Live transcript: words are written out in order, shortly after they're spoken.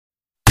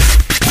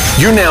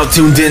You're now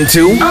tuned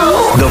into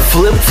the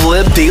Flip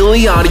Flip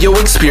Daily Audio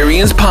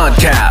Experience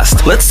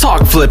Podcast. Let's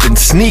talk flipping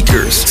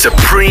sneakers,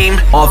 Supreme,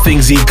 all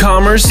things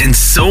e-commerce, and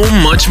so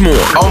much more.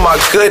 Oh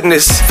my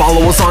goodness.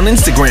 Follow us on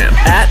Instagram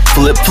at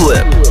Flip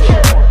Flip.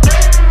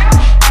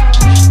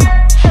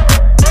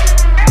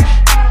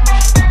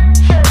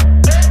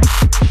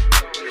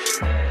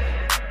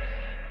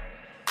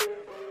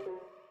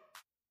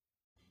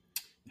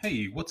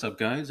 Hey, what's up,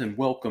 guys, and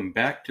welcome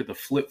back to the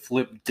Flip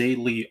Flip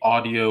Daily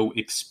Audio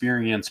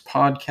Experience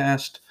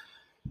Podcast.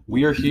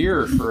 We are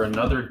here for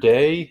another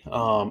day.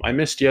 I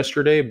missed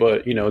yesterday,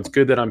 but, it's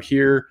good that I'm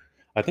here.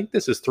 I think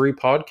this is 3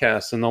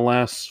 podcasts in the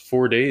last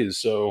 4 days,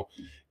 so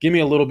give me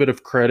a little bit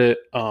of credit.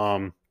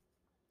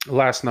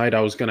 Last night,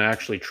 I was going to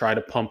actually try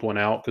to pump one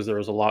out because there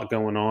was a lot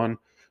going on,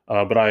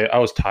 but I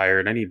was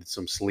tired. I needed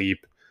some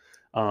sleep.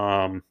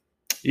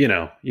 You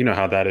know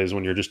how that is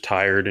when you're just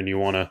tired and you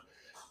want to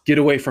get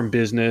away from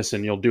business,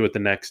 and you'll do it the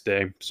next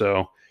day.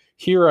 So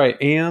here I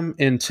am,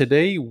 and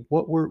today,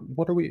 what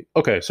are we?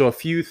 Okay, so a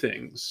few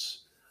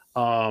things.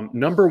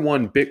 Number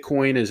one,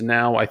 Bitcoin is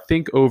now, I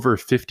think, over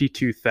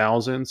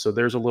 52,000. So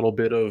there's a little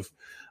bit of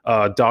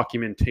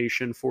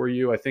documentation for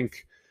you. I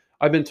think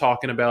I've been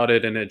talking about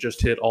it, and it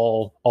just hit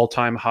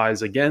all-time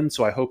highs again.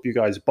 So I hope you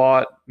guys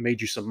bought, made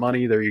you some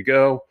money. There you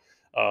go.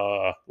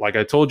 Like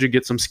I told you,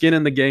 get some skin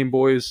in the game,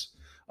 boys.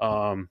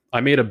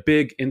 I made a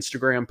big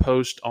Instagram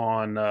post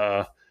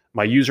on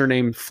my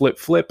username Flip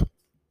Flip,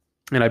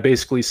 and I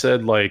basically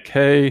said, like,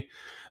 hey,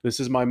 this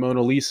is my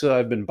Mona Lisa.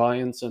 I've been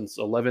buying since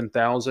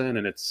 11,000,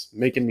 and it's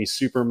making me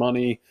super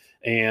money.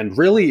 And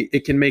really,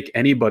 it can make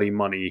anybody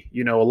money.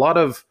 What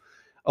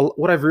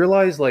I've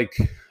realized, when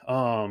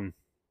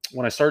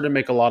I started to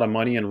make a lot of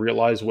money and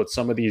realize what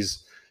some of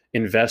these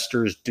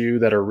investors do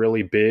that are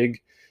really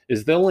big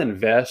is they'll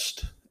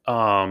invest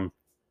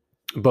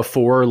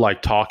before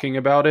talking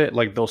about it.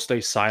 Like, they'll stay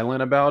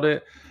silent about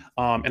it.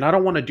 And I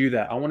don't want to do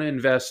that. I want to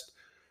invest.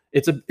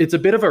 It's a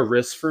bit of a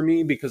risk for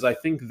me because I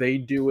think they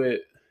do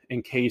it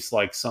in case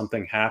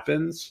something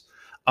happens.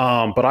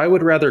 But I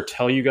would rather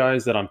tell you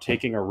guys that I'm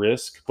taking a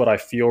risk, but I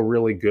feel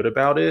really good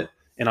about it.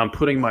 And I'm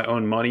putting my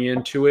own money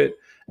into it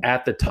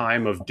at the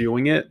time of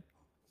doing it.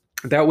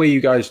 That way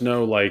you guys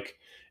know,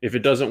 if it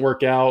doesn't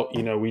work out,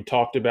 we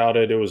talked about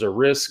it. It was a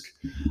risk.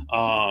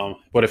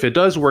 But if it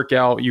does work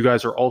out, you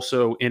guys are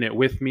also in it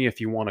with me if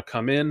you want to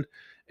come in.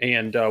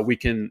 And we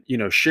can,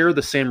 share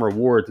the same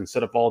rewards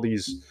instead of all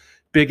these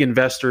big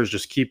investors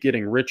just keep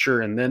getting richer.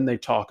 And then they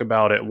talk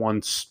about it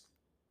once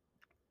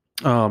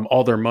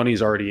all their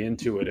money's already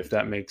into it, if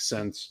that makes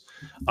sense.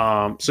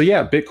 So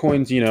yeah,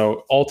 Bitcoin's,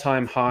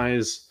 all-time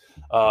highs,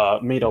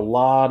 made a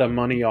lot of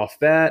money off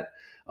that.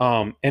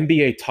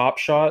 NBA Top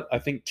Shot, I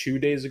think 2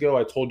 days ago,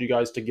 I told you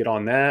guys to get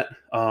on that.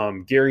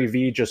 Gary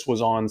Vee just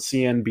was on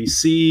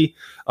CNBC.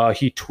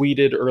 He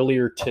tweeted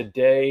earlier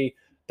today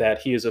that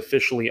he is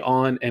officially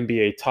on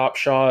NBA Top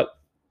Shot.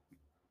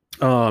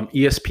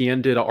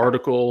 ESPN did an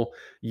article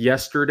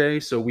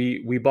yesterday. So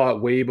we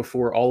bought way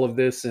before all of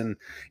this. And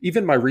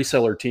even my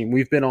reseller team,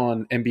 we've been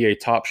on NBA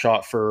Top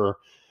Shot for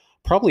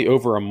probably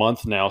over a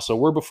month now. So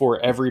we're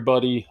before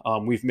everybody.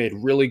 We've made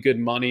really good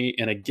money.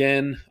 And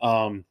again,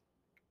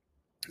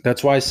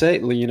 that's why I say,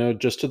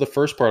 just to the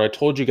first part, I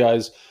told you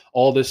guys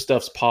all this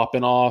stuff's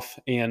popping off.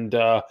 And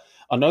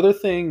another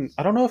thing,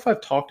 I don't know if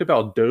I've talked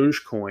about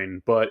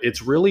Dogecoin, but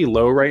it's really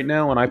low right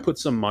now, and I put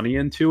some money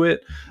into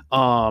it.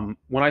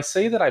 When I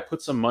say that I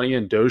put some money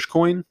in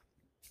Dogecoin,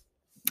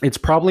 it's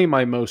probably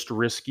my most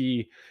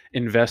risky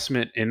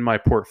investment in my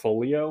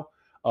portfolio.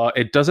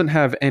 It doesn't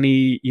have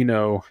any,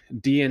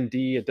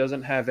 D&D. It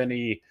doesn't have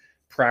any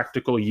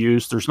practical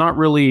use. There's not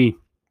really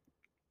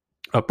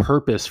a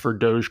purpose for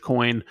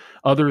Dogecoin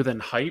other than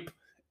hype.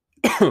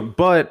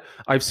 But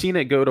I've seen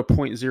it go to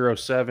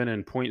 0.07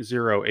 and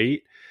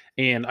 0.08.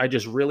 And I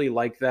just really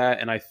like that.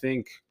 And I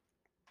think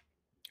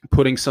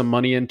putting some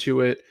money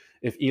into it,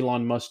 if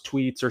Elon Musk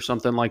tweets or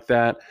something like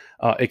that,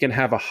 it can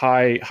have a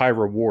high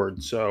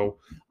reward. So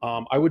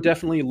I would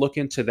definitely look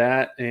into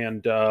that.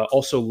 And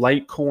also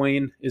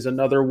Litecoin is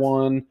another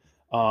one.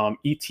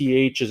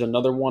 ETH is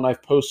another one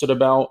I've posted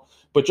about.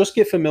 But just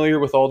get familiar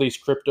with all these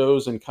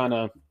cryptos and kind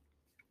of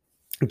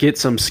get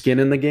some skin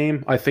in the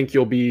game. I think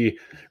you'll be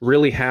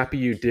really happy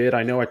you did.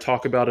 I know I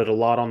talk about it a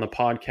lot on the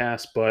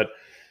podcast, but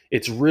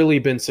it's really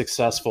been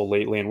successful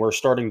lately, and we're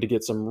starting to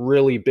get some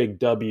really big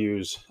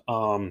W's.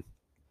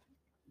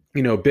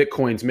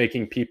 Bitcoin's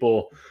making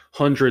people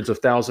hundreds of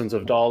thousands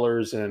of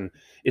dollars, and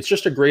it's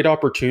just a great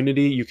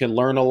opportunity. You can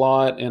learn a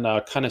lot and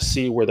kind of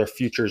see where their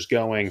future's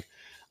going.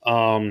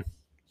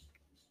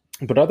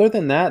 But other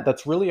than that,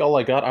 that's really all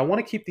I got. I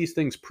want to keep these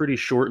things pretty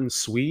short and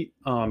sweet,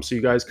 so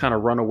you guys kind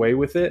of run away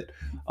with it.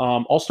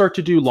 I'll start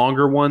to do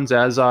longer ones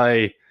as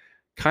I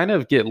kind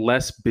of get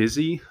less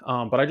busy,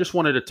 but I just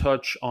wanted to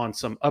touch on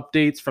some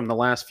updates from the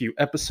last few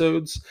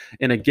episodes.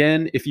 And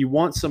again, if you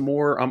want some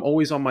more, I'm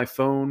always on my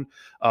phone,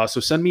 so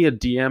send me a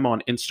DM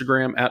on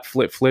Instagram at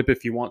FlipFlip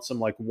if you want some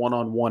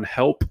one-on-one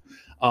help.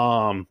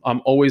 I'm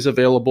always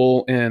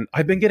available, and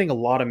I've been getting a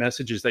lot of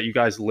messages that you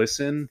guys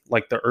listen,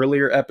 the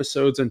earlier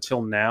episodes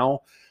until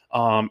now.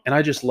 And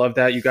I just love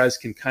that. You guys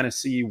can kind of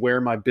see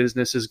where my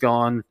business has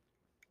gone,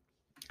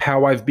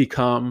 how I've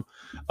become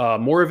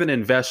more of an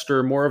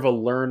investor, more of a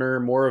learner,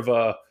 more of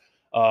a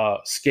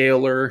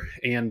scaler.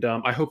 And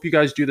I hope you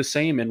guys do the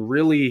same. And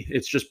really,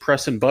 it's just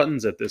pressing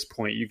buttons at this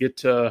point. You get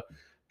to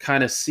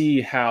kind of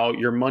see how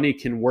your money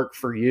can work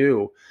for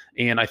you.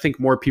 And I think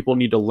more people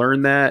need to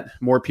learn that.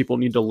 More people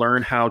need to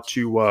learn how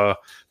to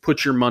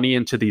put your money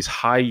into these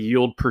high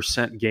yield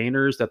percent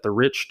gainers that the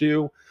rich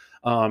do.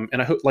 And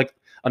I hope, like,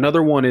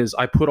 another one is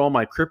I put all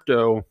my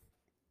crypto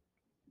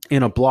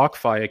in a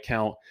BlockFi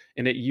account,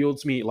 and it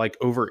yields me like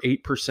over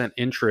 8%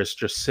 interest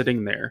just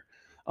sitting there.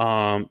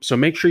 So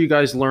make sure you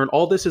guys learn.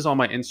 All this is on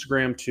my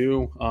Instagram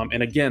too.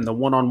 And again, the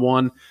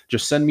one-on-one,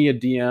 just send me a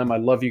DM. I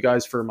love you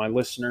guys for my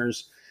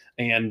listeners.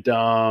 And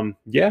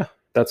yeah,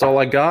 that's all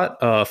I got.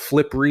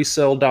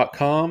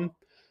 Flipresell.com,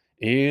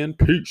 and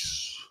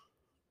peace.